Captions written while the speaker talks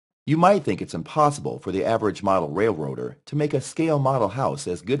You might think it's impossible for the average model railroader to make a scale model house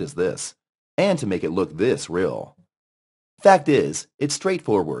as good as this, and to make it look this real. Fact is, it's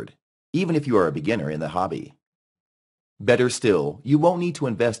straightforward, even if you are a beginner in the hobby. Better still, you won't need to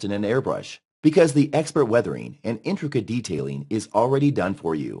invest in an airbrush, because the expert weathering and intricate detailing is already done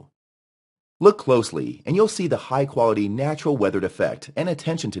for you. Look closely and you'll see the high-quality natural weathered effect and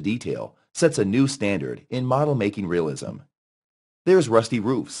attention to detail sets a new standard in model-making realism. There's rusty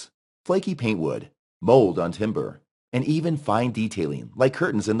roofs, flaky paintwood, mold on timber, and even fine detailing like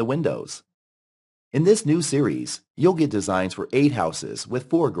curtains in the windows. In this new series, you'll get designs for 8 houses with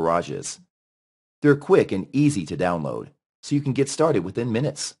 4 garages. They're quick and easy to download, so you can get started within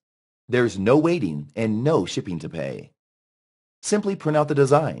minutes. There's no waiting and no shipping to pay. Simply print out the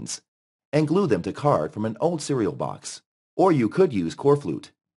designs and glue them to card from an old cereal box. Or you could use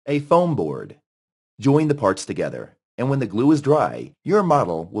corflute, a foam board. Join the parts together, and when the glue is dry, your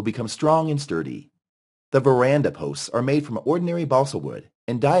model will become strong and sturdy. The veranda posts are made from ordinary balsa wood,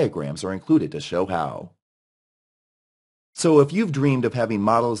 and diagrams are included to show how. So if you've dreamed of having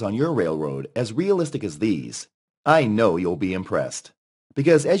models on your railroad as realistic as these, I know you'll be impressed.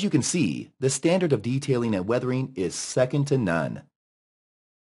 Because as you can see, the standard of detailing and weathering is second to none.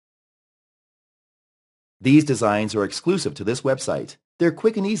 These designs are exclusive to this website. They're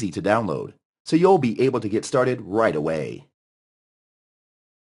quick and easy to download, so you'll be able to get started right away.